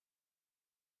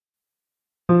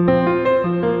Welcome,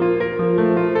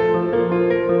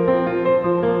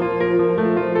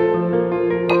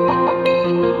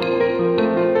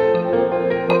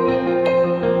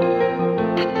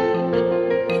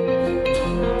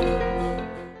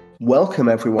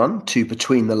 everyone, to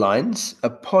Between the Lines, a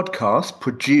podcast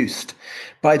produced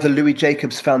by the Louis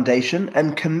Jacobs Foundation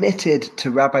and committed to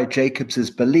Rabbi Jacobs'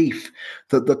 belief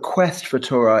that the quest for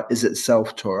Torah is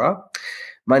itself Torah.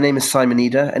 My name is Simon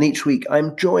Eder, and each week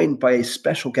I'm joined by a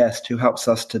special guest who helps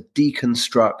us to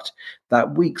deconstruct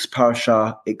that week's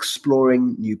parasha,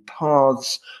 exploring new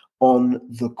paths on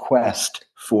the quest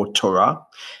for Torah.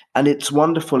 And it's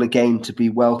wonderful again to be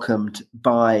welcomed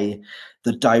by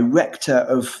the director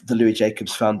of the Louis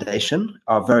Jacobs Foundation,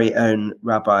 our very own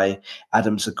Rabbi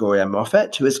Adam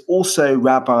Zagoria-Moffet, who is also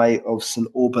rabbi of St.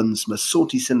 Albans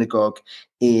Masorti Synagogue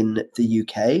in the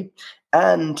UK.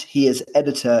 And he is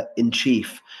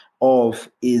editor-in-chief of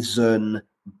Izun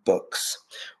Books.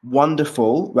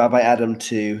 Wonderful, Rabbi Adam,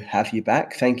 to have you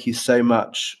back. Thank you so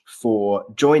much for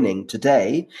joining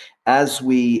today as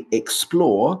we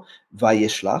explore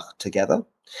Vayishlach together.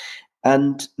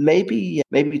 And maybe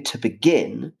to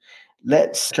begin,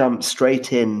 let's jump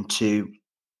straight into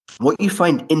what you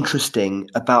find interesting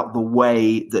about the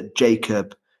way that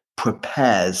Jacob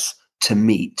prepares to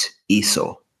meet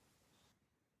Esau.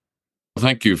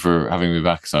 Thank you for having me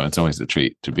back, Simon. It's always a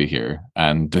treat to be here.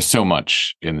 And there's so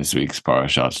much in this week's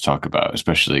parasha to talk about,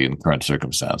 especially in current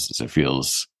circumstances. It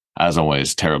feels, as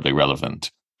always, terribly relevant.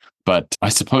 But I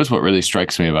suppose what really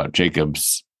strikes me about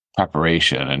Jacob's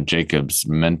preparation and Jacob's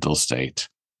mental state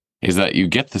is that you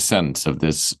get the sense of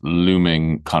this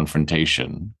looming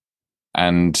confrontation,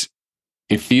 and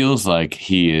it feels like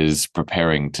he is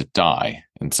preparing to die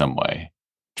in some way,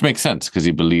 which makes sense because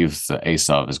he believes that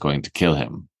Esau is going to kill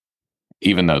him,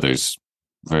 even though there's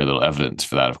very little evidence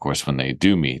for that, of course, when they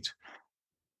do meet.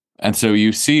 And so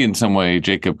you see in some way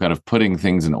Jacob kind of putting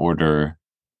things in order,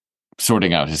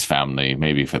 sorting out his family,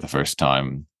 maybe for the first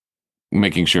time,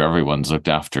 making sure everyone's looked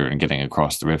after and getting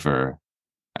across the river,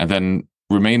 and then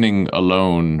remaining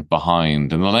alone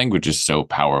behind. And the language is so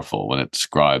powerful when it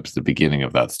describes the beginning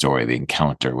of that story, the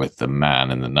encounter with the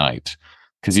man in the night,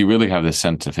 because you really have this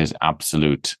sense of his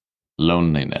absolute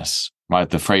loneliness, right?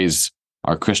 The phrase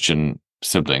our Christian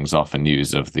siblings often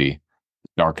use of the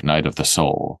dark night of the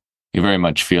soul. You very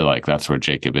much feel like that's where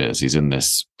Jacob is. He's in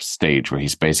this stage where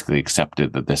he's basically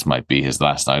accepted that this might be his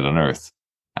last night on earth,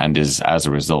 and is, as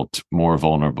a result, more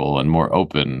vulnerable and more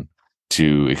open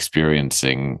to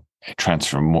experiencing a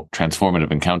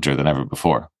transformative encounter than ever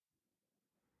before.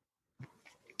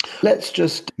 Let's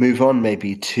just move on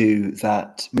maybe to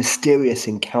that mysterious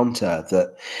encounter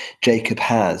that Jacob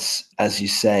has, as you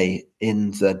say,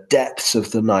 in the depths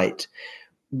of the night.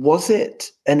 Was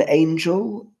it an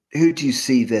angel? Who do you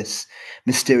see this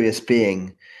mysterious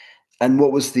being? And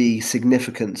what was the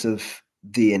significance of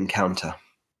the encounter?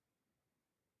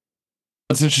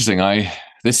 That's interesting.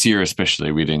 This year,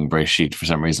 especially reading Bereshit, for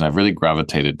some reason, I've really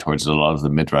gravitated towards a lot of the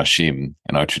midrashim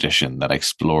in our tradition that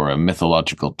explore a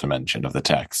mythological dimension of the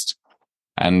text.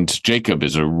 And Jacob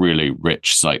is a really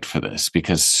rich site for this,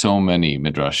 because so many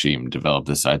midrashim develop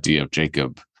this idea of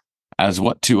Jacob as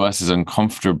what to us is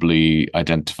uncomfortably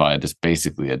identified as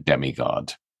basically a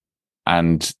demigod.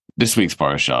 And this week's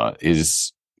parasha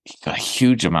is a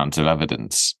huge amount of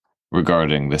evidence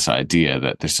regarding this idea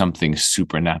that there's something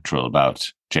supernatural about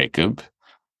Jacob.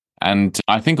 And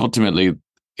I think ultimately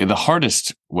the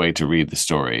hardest way to read the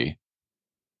story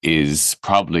is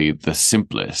probably the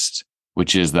simplest,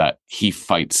 which is that he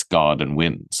fights God and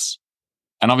wins.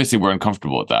 And obviously we're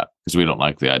uncomfortable with that because we don't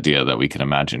like the idea that we can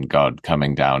imagine God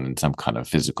coming down in some kind of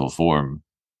physical form.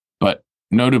 But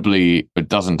notably, it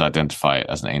doesn't identify it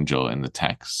as an angel in the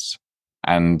text.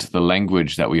 And the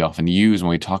language that we often use when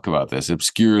we talk about this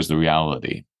obscures the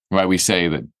reality, right? We say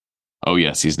that, oh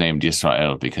yes, he's named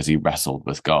Yisrael because he wrestled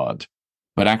with God.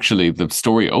 But actually, the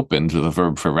story opens with a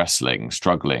verb for wrestling,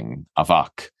 struggling,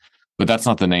 avak. But that's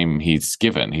not the name he's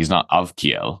given. He's not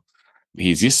Avkiel.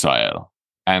 He's Yisrael.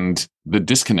 And the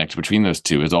disconnect between those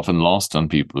two is often lost on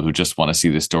people who just want to see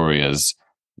the story as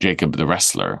Jacob the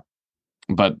wrestler.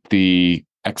 But the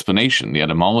explanation, the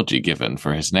etymology given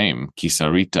for his name,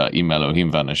 Kisarita im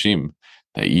Elohim v'anashim,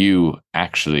 that you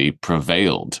actually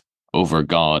prevailed over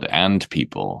God and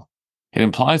people, it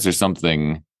implies there's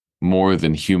something more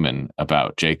than human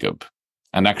about Jacob.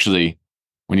 And actually,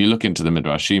 when you look into the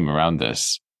midrashim around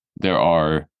this, there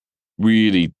are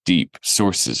really deep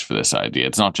sources for this idea.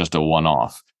 It's not just a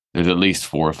one-off. There's at least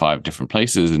 4 or 5 different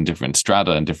places in different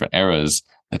strata and different eras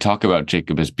that talk about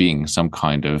Jacob as being some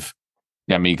kind of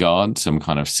demigod, some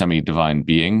kind of semi-divine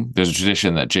being. There's a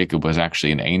tradition that Jacob was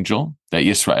actually an angel, that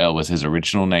Yisrael was his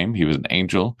original name. He was an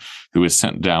angel who was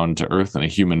sent down to earth in a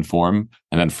human form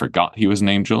and then forgot he was an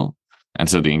angel. And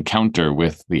so the encounter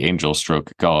with the angel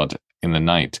stroke God in the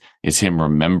night is him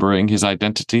remembering his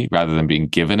identity rather than being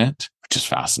given it, which is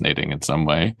fascinating in some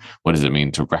way. What does it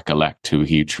mean to recollect who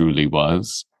he truly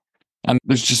was? And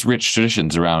there's just rich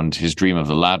traditions around his dream of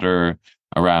the ladder,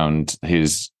 around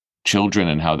his children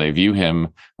and how they view him,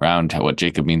 around what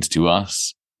Jacob means to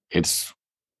us. It's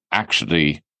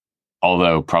actually,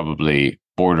 although probably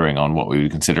bordering on what we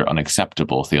would consider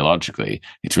unacceptable theologically,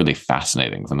 it's really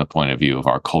fascinating from the point of view of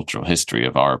our cultural history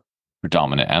of our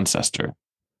predominant ancestor.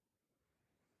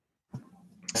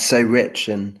 So rich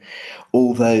in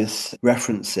all those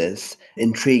references.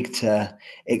 Intrigued to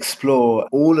explore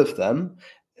all of them,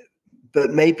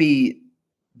 but maybe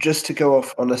just to go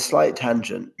off on a slight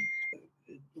tangent,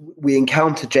 we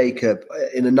encounter Jacob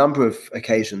in a number of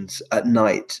occasions at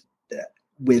night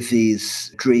with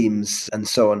these dreams and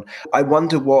so on. I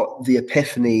wonder what the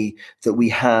epiphany that we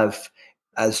have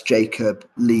as Jacob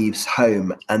leaves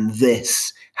home and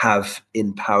this have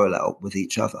in parallel with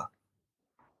each other.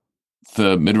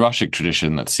 The Midrashic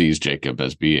tradition that sees Jacob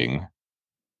as being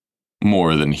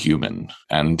more than human.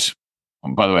 And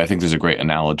by the way, I think there's a great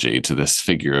analogy to this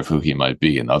figure of who he might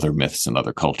be in other myths and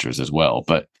other cultures as well.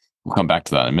 But we'll come back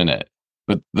to that in a minute.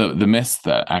 But the myths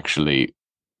that actually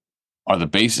are the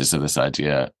basis of this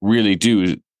idea really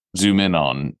do zoom in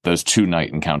on those two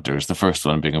night encounters. The first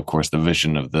one being, of course, the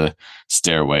vision of the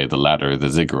stairway, the ladder, the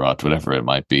ziggurat, whatever it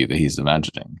might be that he's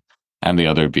imagining. And the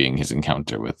other being his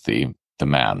encounter with the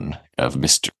man of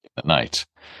mystery at night.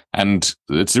 And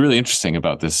it's really interesting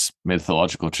about this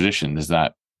mythological tradition is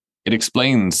that it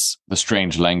explains the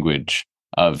strange language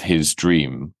of his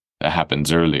dream that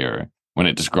happens earlier when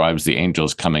it describes the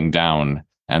angels coming down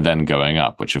and then going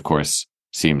up, which of course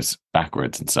seems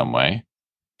backwards in some way.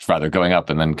 It's rather going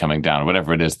up and then coming down,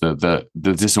 whatever it is, the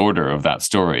disorder of that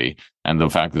story and the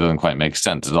fact that it doesn't quite make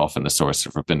sense is often the source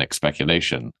of rabbinic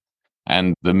speculation.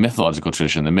 And the mythological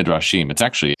tradition, the Midrashim, it's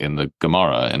actually in the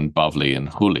Gemara in Bavli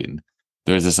and Hulin.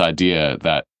 There's this idea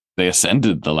that they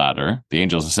ascended the ladder, the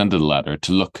angels ascended the ladder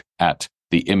to look at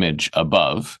the image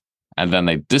above, and then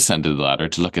they descended the ladder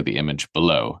to look at the image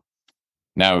below.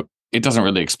 Now, it doesn't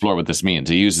really explore what this means.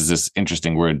 It uses this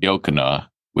interesting word, iokono,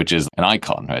 which is an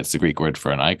icon, right? It's the Greek word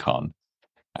for an icon.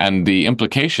 And the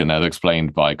implication, as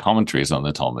explained by commentaries on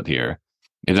the Talmud here,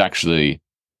 is actually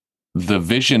the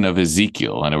vision of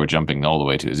Ezekiel. I know we're jumping all the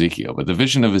way to Ezekiel, but the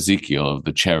vision of Ezekiel of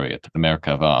the chariot, the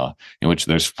Merkavah, in which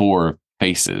there's 4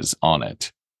 faces on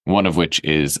it, one of which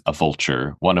is a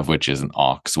vulture, one of which is an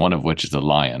ox, one of which is a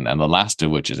lion, and the last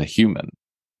of which is a human.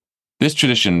 This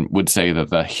tradition would say that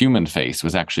the human face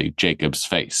was actually Jacob's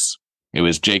face. It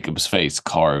was Jacob's face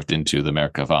carved into the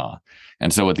Merkavah.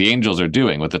 And so what the angels are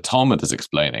doing, what the Talmud is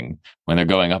explaining when they're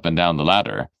going up and down the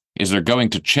ladder, is they're going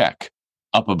to check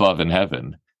up above in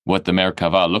heaven what the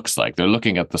Merkavah looks like. They're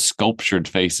looking at the sculptured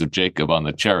face of Jacob on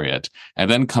the chariot and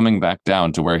then coming back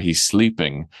down to where he's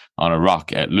sleeping on a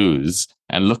rock at Luz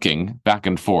and looking back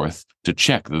and forth to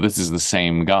check that this is the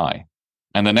same guy.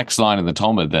 And the next line in the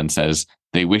Talmud then says,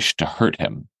 they wished to hurt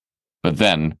him. But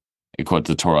then it quotes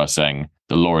the Torah saying,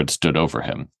 the Lord stood over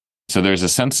him. So there's a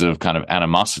sense of kind of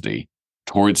animosity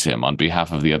towards him on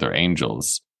behalf of the other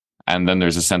angels. And then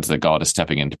there's a sense that God is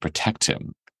stepping in to protect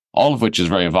him. All of which is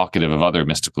very evocative of other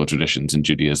mystical traditions in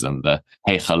Judaism, the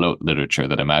Hechalot literature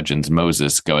that imagines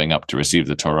Moses going up to receive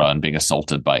the Torah and being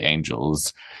assaulted by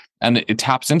angels. And it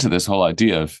taps into this whole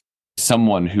idea of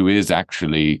someone who is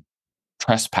actually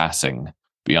trespassing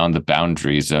beyond the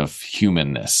boundaries of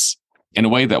humanness in a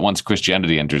way that once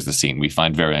Christianity enters the scene, we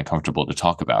find very uncomfortable to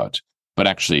talk about. But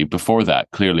actually, before that,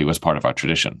 clearly was part of our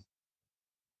tradition.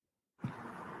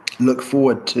 Look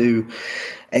forward to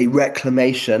a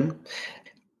reclamation.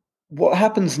 What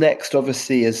happens next,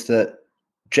 obviously, is that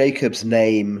Jacob's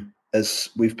name, as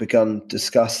we've begun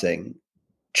discussing,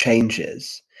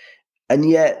 changes. And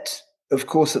yet, of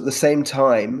course, at the same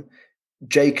time,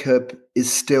 Jacob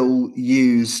is still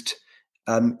used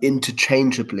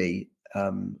interchangeably,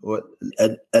 or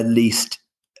at least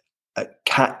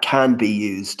can be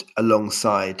used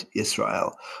alongside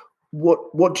Israel.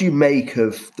 What do you make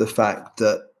of the fact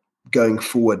that going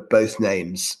forward, both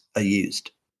names are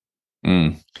used?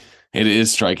 It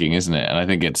is striking, isn't it? And I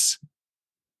think it's,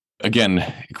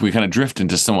 again, we kind of drift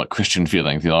into somewhat Christian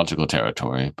feeling theological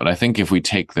territory. But I think if we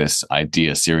take this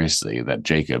idea seriously that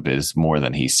Jacob is more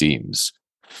than he seems,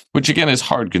 which again is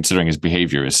hard considering his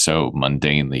behavior is so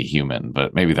mundanely human,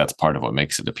 but maybe that's part of what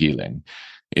makes it appealing,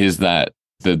 is that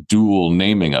the dual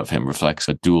naming of him reflects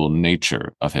a dual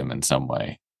nature of him in some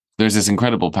way. There's this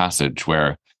incredible passage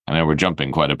where, I know we're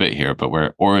jumping quite a bit here, but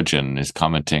where Origen is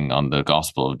commenting on the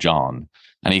Gospel of John,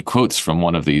 and he quotes from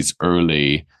one of these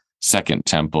early Second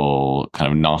Temple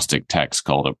kind of Gnostic texts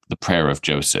called the Prayer of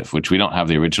Joseph, which we don't have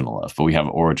the original of, but we have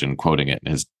Origen quoting it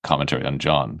in his commentary on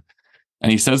John.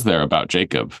 And he says there about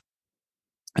Jacob,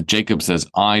 Jacob says,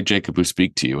 I, Jacob, who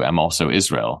speak to you, am also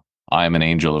Israel. I am an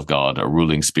angel of God, a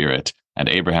ruling spirit, and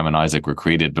Abraham and Isaac were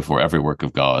created before every work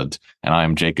of God. And I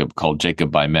am Jacob, called Jacob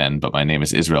by men, but my name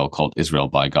is Israel, called Israel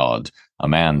by God, a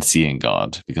man seeing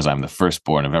God, because I am the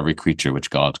firstborn of every creature which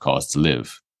God caused to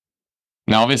live.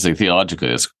 Now, obviously, theologically,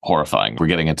 it's horrifying. We're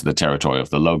getting into the territory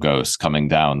of the Logos coming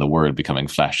down, the Word becoming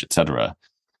flesh, etc.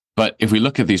 But if we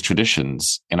look at these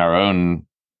traditions in our own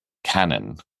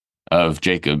canon of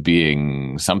Jacob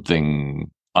being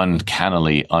something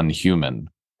uncannily unhuman,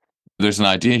 there's an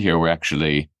idea here where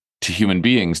actually to human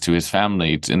beings, to his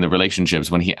family, in the relationships,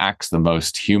 when he acts the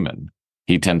most human,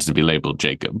 he tends to be labeled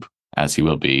Jacob, as he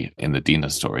will be in the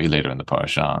Dinah story later in the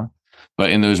parasha.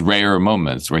 But in those rare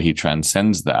moments where he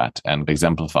transcends that and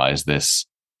exemplifies this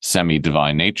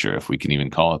semi-divine nature, if we can even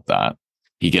call it that,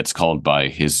 he gets called by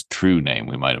his true name,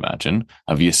 we might imagine,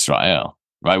 of Yisrael,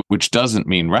 right? Which doesn't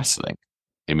mean wrestling.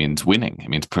 It means winning. It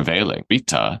means prevailing.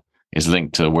 Rita is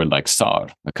linked to a word like Sar,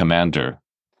 a commander.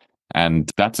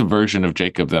 And that's a version of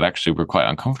Jacob that actually we're quite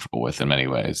uncomfortable with in many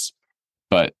ways.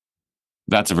 But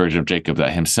that's a version of Jacob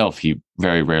that himself he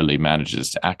very rarely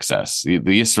manages to access.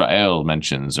 The Israel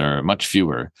mentions are much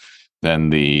fewer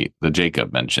than the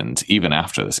Jacob mentions, even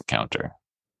after this encounter.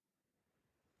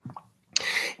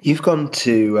 You've gone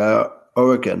to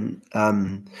Oregon,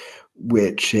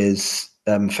 which is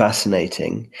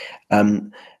fascinating.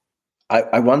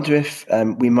 I wonder if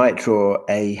we might draw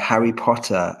a Harry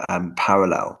Potter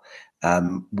parallel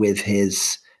with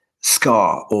his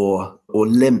scar or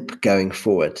limp going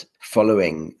forward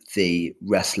following the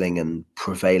wrestling and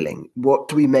prevailing. What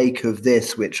do we make of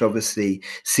this, which obviously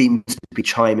seems to be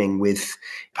chiming with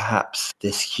perhaps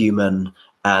this human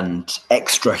and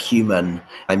extra human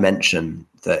dimension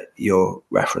that you're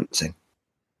referencing?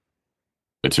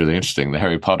 It's really interesting, the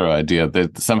Harry Potter idea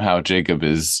that somehow Jacob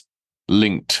is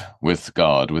linked with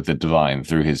God, with the divine,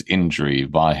 through his injury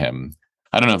by him.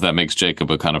 I don't know if that makes Jacob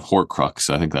a kind of Horcrux.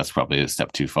 I think that's probably a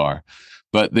step too far.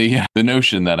 But the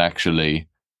notion that actually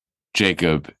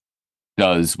Jacob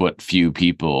does what few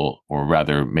people, or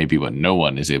rather maybe what no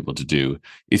one is able to do,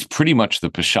 is pretty much the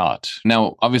Peshat.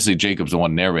 Now, obviously, Jacob's the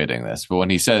one narrating this, but when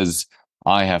he says,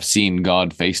 I have seen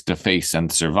God face to face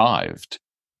and survived,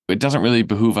 it doesn't really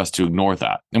behoove us to ignore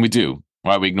that. And we do.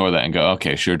 Why we ignore that and go,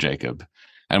 okay, sure, Jacob.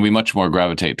 And we much more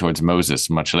gravitate towards Moses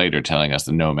much later telling us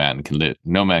that no man can live,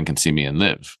 no man can see me and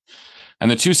live. And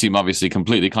the two seem obviously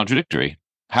completely contradictory.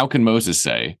 How can Moses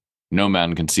say, no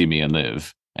man can see me and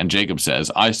live? And Jacob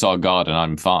says, I saw God and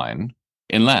I'm fine,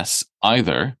 unless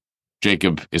either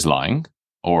Jacob is lying,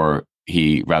 or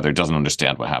he rather doesn't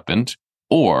understand what happened,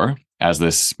 or, as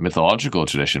this mythological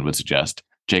tradition would suggest,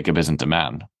 Jacob isn't a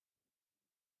man.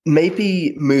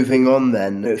 Maybe moving on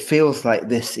then, it feels like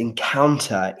this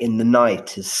encounter in the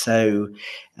night is so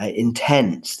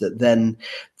intense that then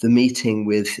the meeting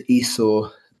with Esau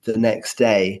the next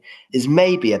day is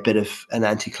maybe a bit of an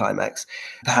anticlimax,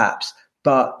 perhaps.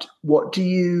 But what do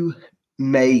you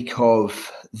make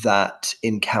of that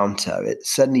encounter? It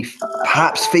certainly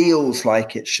perhaps feels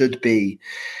like it should be.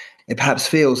 It perhaps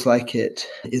feels like it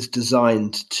is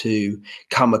designed to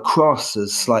come across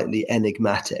as slightly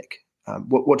enigmatic.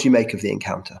 What do you make of the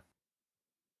encounter?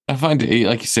 I find it,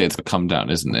 like you say, it's a come down,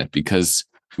 isn't it? Because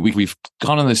we've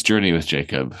gone on this journey with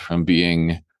Jacob from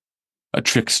being a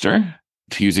trickster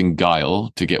to using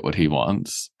guile to get what he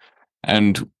wants.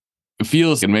 And it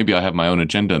feels, and maybe I have my own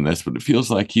agenda in this, but it feels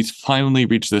like he's finally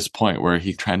reached this point where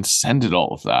he transcended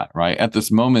all of that, right? At this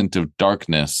moment of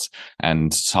darkness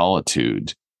and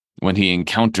solitude, when he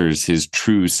encounters his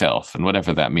true self, and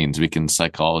whatever that means, we can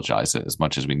psychologize it as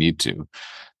much as we need to.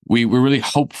 We were really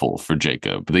hopeful for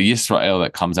Jacob. The Yisrael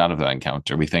that comes out of that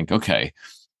encounter, we think, okay,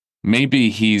 maybe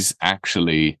he's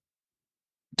actually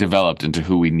developed into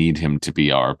who we need him to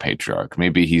be, our patriarch.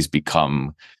 Maybe he's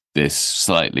become this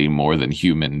slightly more than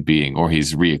human being, or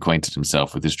he's reacquainted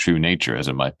himself with his true nature, as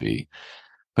it might be.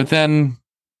 But then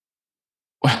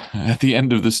at the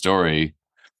end of the story,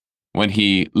 when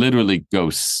he literally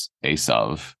ghosts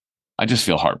Esav, I just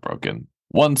feel heartbroken.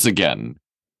 Once again,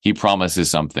 he promises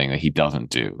something that he doesn't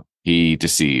do. He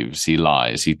deceives, he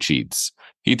lies, he cheats.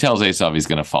 He tells Esav he's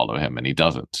going to follow him, and he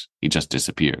doesn't. He just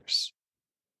disappears.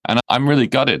 And I'm really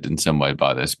gutted in some way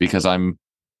by this, because I'm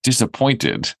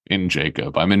disappointed in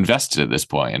Jacob. I'm invested at this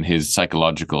point in his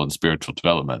psychological and spiritual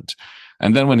development.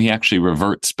 And then when he actually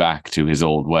reverts back to his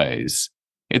old ways,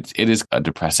 it is a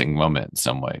depressing moment in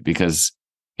some way, because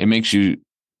it makes you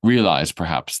realize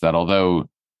perhaps that although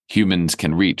humans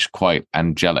can reach quite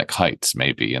angelic heights,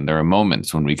 maybe, and there are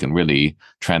moments when we can really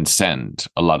transcend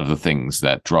a lot of the things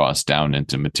that draw us down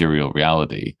into material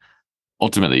reality,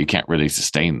 ultimately you can't really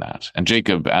sustain that. And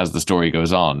Jacob, as the story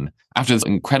goes on, after this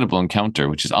incredible encounter,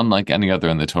 which is unlike any other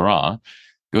in the Torah,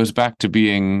 goes back to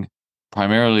being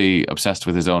primarily obsessed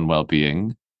with his own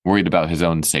well-being, worried about his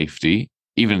own safety,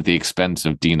 even at the expense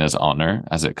of Dinah's honor,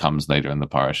 as it comes later in the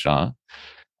parasha.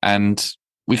 And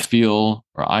we feel,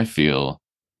 or I feel,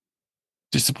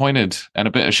 disappointed and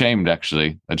a bit ashamed,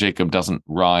 actually, that Jacob doesn't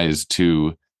rise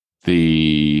to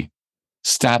the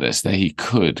status that he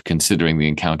could, considering the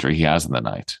encounter he has in the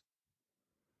night.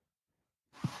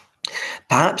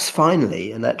 Perhaps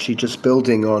finally, and actually just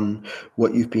building on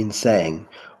what you've been saying,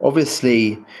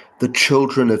 obviously the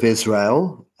children of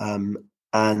Israel,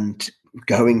 and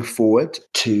going forward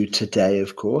to today,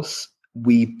 of course,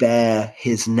 we bear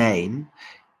his name.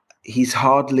 He's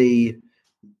hardly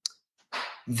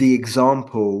the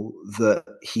example that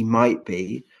he might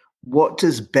be. What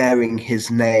does bearing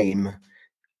his name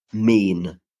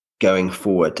mean going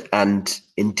forward, and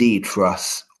indeed for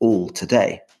us all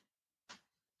today?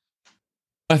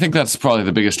 I think that's probably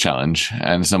the biggest challenge.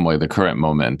 And in some way, the current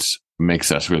moment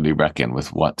makes us really reckon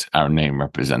with what our name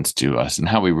represents to us and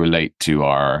how we relate to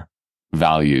our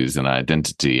values and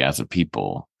identity as a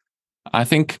people. I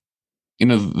think,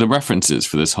 the references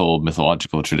for this whole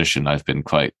mythological tradition I've been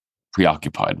quite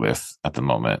preoccupied with at the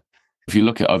moment. If you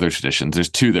look at other traditions, there's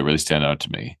two that really stand out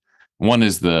to me. One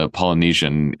is the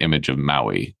Polynesian image of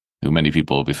Maui, who many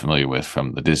people will be familiar with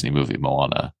from the Disney movie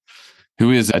Moana,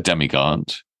 who is a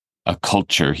demigod, a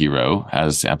culture hero,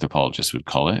 as anthropologists would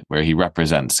call it, where he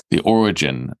represents the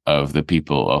origin of the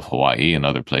people of Hawaii and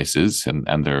other places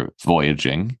and their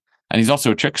voyaging. And he's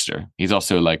also a trickster. He's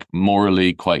also like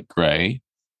morally quite gray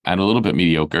and a little bit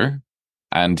mediocre.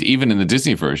 And even in the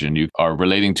Disney version, you are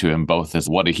relating to him both as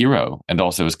what a hero and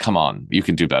also as, come on, you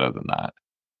can do better than that.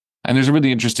 And there's a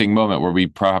really interesting moment where we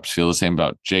perhaps feel the same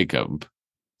about Jacob.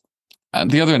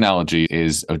 And the other analogy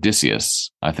is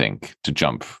Odysseus, I think, to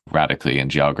jump radically in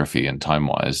geography and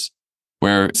time-wise,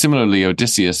 where similarly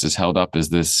Odysseus is held up as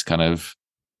this kind of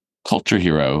culture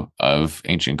hero of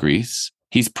ancient Greece.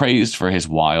 He's praised for his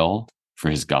wile, for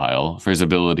his guile, for his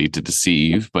ability to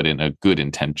deceive, but in a good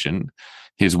intention.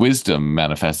 His wisdom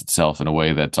manifests itself in a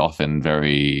way that's often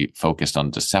very focused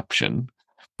on deception,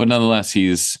 but nonetheless,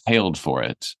 he's hailed for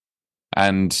it.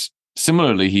 And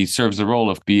similarly, he serves the role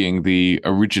of being the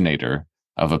originator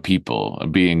of a people,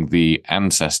 being the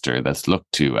ancestor that's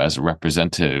looked to as a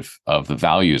representative of the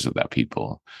values of that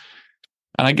people.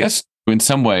 And I guess in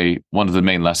some way, one of the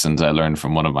main lessons I learned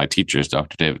from one of my teachers,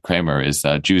 Dr. David Kramer, is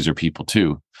that Jews are people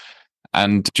too.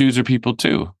 And Jews are people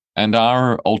too. And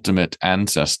our ultimate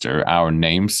ancestor, our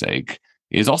namesake,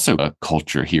 is also a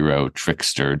culture hero,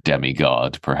 trickster,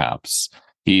 demigod, perhaps.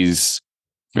 He's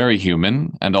very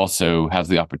human and also has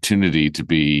the opportunity to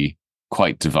be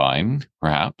quite divine,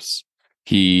 perhaps.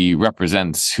 He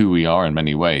represents who we are in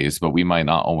many ways, but we might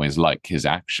not always like his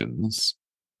actions.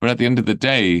 But at the end of the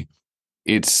day,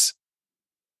 it's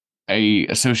a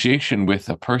association with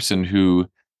a person who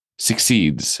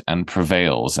succeeds and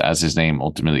prevails, as his name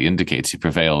ultimately indicates. He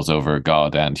prevails over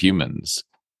God and humans.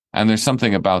 And there's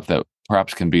something about that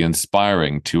perhaps can be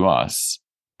inspiring to us,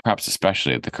 perhaps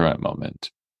especially at the current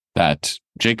moment, that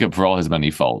Jacob, for all his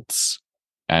many faults,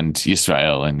 and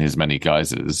Yisrael in his many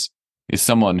guises, is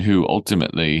someone who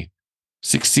ultimately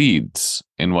succeeds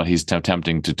in what he's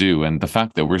attempting to do. And the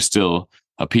fact that we're still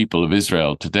a people of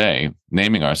Israel today,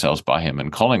 naming ourselves by him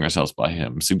and calling ourselves by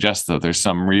him, suggests that there's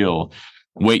some real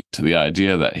weight to the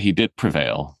idea that he did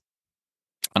prevail.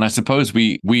 And I suppose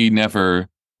we never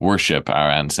worship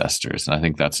our ancestors, and I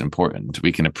think that's important.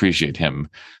 We can appreciate him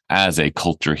as a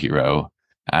culture hero,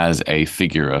 as a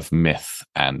figure of myth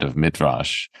and of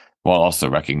midrash, while also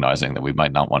recognizing that we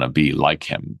might not want to be like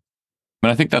him.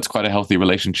 And I think that's quite a healthy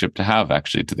relationship to have,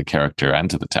 actually, to the character and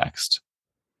to the text.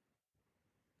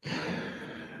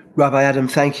 Rabbi Adam,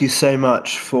 thank you so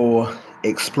much for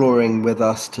exploring with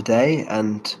us today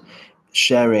and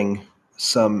sharing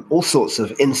all sorts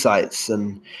of insights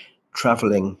and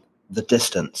traveling the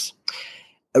distance.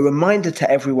 A reminder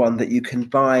to everyone that you can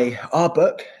buy our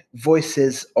book,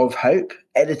 Voices of Hope,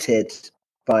 edited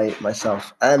by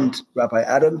myself and Rabbi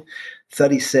Adam,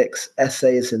 36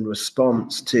 essays in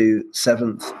response to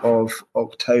 7th of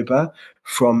October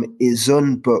from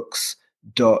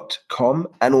izunbooks.com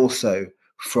and also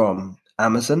from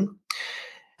Amazon.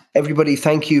 Everybody,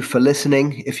 thank you for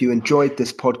listening. If you enjoyed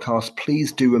this podcast,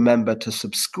 please do remember to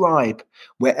subscribe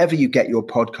wherever you get your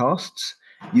podcasts.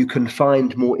 You can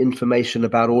find more information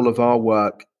about all of our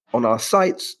work on our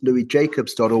sites,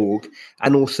 louisjacobs.org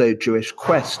and also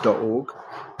jewishquest.org.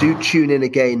 Do tune in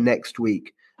again next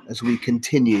week as we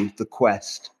continue the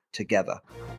quest together.